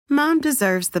Mom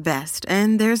deserves the best,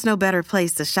 and there's no better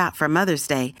place to shop for Mother's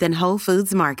Day than Whole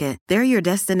Foods Market. They're your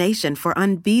destination for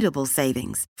unbeatable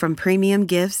savings, from premium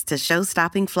gifts to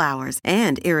show-stopping flowers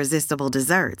and irresistible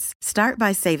desserts. Start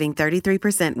by saving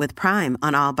 33% with Prime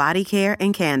on all body care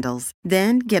and candles.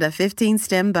 Then get a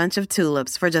 15-stem bunch of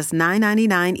tulips for just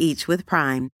 $9.99 each with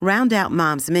Prime. Round out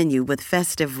Mom's menu with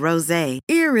festive rosé,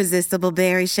 irresistible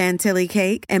berry chantilly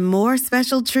cake, and more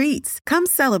special treats. Come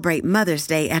celebrate Mother's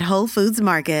Day at Whole Foods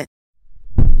Market.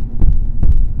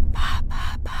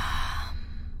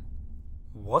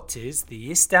 What is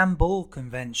the Istanbul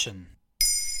Convention?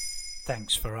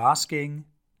 Thanks for asking.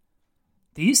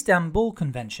 The Istanbul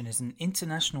Convention is an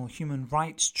international human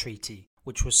rights treaty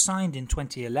which was signed in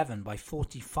 2011 by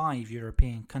 45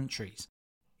 European countries.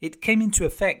 It came into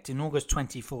effect in August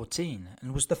 2014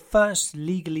 and was the first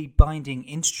legally binding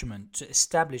instrument to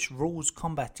establish rules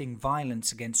combating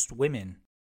violence against women.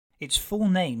 Its full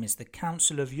name is the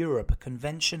Council of Europe, a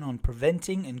Convention on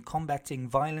Preventing and Combating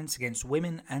Violence Against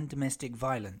Women and Domestic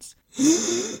Violence.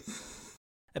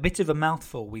 A bit of a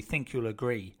mouthful, we think you'll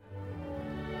agree.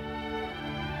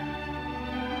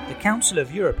 The Council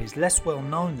of Europe is less well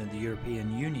known than the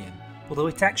European Union, although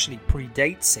it actually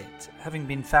predates it, having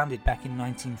been founded back in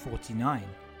 1949.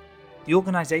 The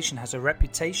organisation has a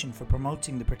reputation for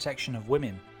promoting the protection of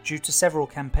women due to several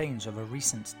campaigns over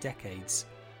recent decades.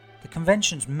 The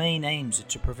Convention's main aims are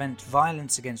to prevent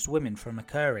violence against women from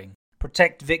occurring,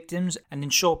 protect victims, and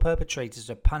ensure perpetrators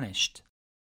are punished.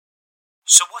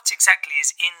 So what exactly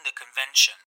is in the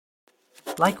Convention?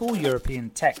 Like all European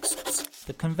texts,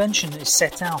 the Convention is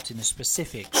set out in a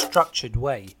specific, structured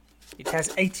way. It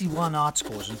has 81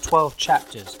 articles and 12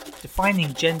 chapters,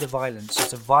 defining gender violence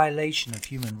as a violation of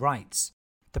human rights.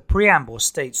 The preamble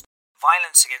states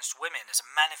violence against women is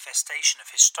a manifestation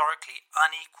of historically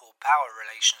unequal power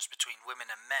relations between women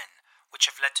and men, which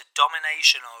have led to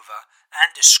domination over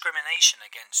and discrimination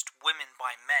against women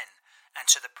by men, and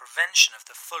to the prevention of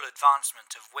the full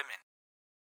advancement of women.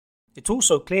 It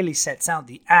also clearly sets out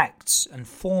the acts and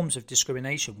forms of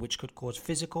discrimination which could cause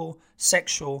physical,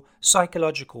 sexual,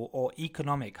 psychological, or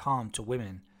economic harm to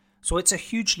women. So it's a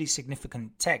hugely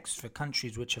significant text for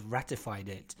countries which have ratified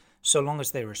it, so long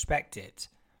as they respect it.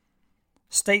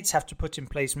 States have to put in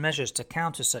place measures to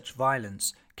counter such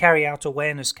violence, carry out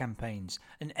awareness campaigns,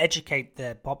 and educate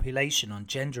their population on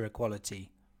gender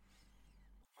equality.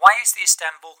 Why is the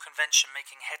Istanbul Convention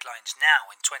making headlines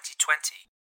now in 2020?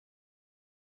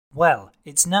 Well,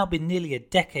 it's now been nearly a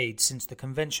decade since the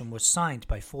convention was signed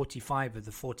by 45 of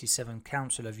the 47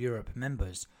 Council of Europe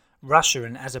members, Russia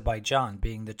and Azerbaijan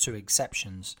being the two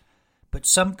exceptions. But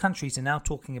some countries are now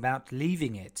talking about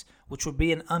leaving it, which would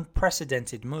be an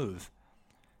unprecedented move.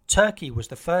 Turkey was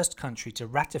the first country to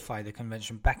ratify the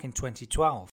convention back in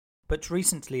 2012, but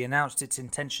recently announced its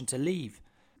intention to leave.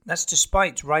 That's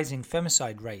despite rising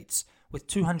femicide rates, with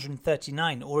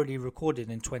 239 already recorded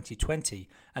in 2020,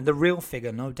 and the real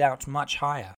figure no doubt much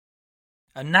higher.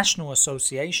 A national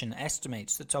association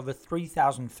estimates that over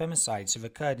 3,000 femicides have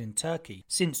occurred in Turkey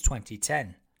since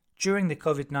 2010. During the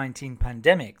COVID-19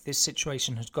 pandemic, this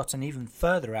situation has gotten even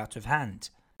further out of hand.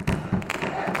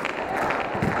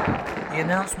 The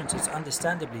announcement has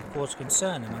understandably caused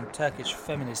concern among Turkish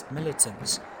feminist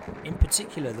militants, in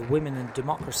particular the Women and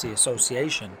Democracy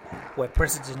Association, where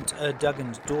President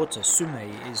Erdogan's daughter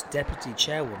Sumey is deputy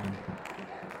chairwoman.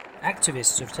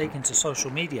 Activists have taken to social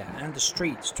media and the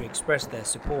streets to express their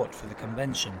support for the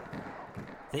convention.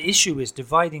 The issue is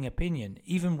dividing opinion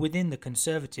even within the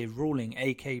conservative ruling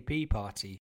AKP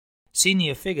party.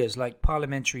 Senior figures like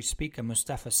Parliamentary Speaker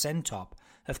Mustafa Şentop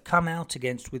have come out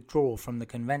against withdrawal from the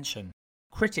convention.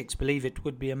 Critics believe it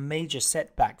would be a major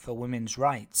setback for women's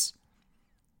rights.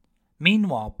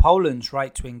 Meanwhile, Poland's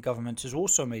right-wing government has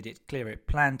also made it clear it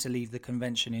planned to leave the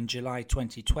convention in July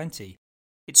 2020.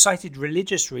 It cited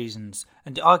religious reasons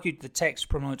and argued the text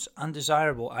promotes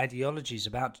undesirable ideologies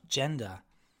about gender.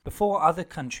 Before other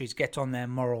countries get on their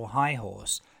moral high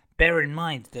horse, bear in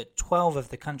mind that 12 of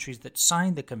the countries that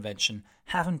signed the convention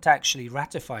haven't actually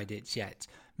ratified it yet,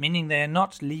 meaning they are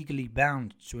not legally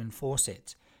bound to enforce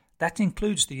it. That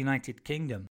includes the United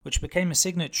Kingdom, which became a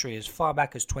signatory as far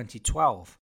back as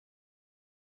 2012.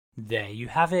 There you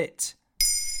have it.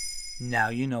 Now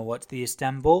you know what the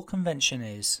Istanbul Convention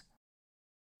is.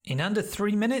 In under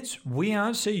 3 minutes, we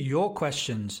answer your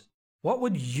questions. What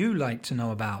would you like to know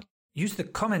about? Use the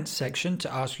comments section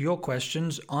to ask your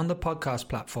questions on the podcast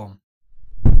platform.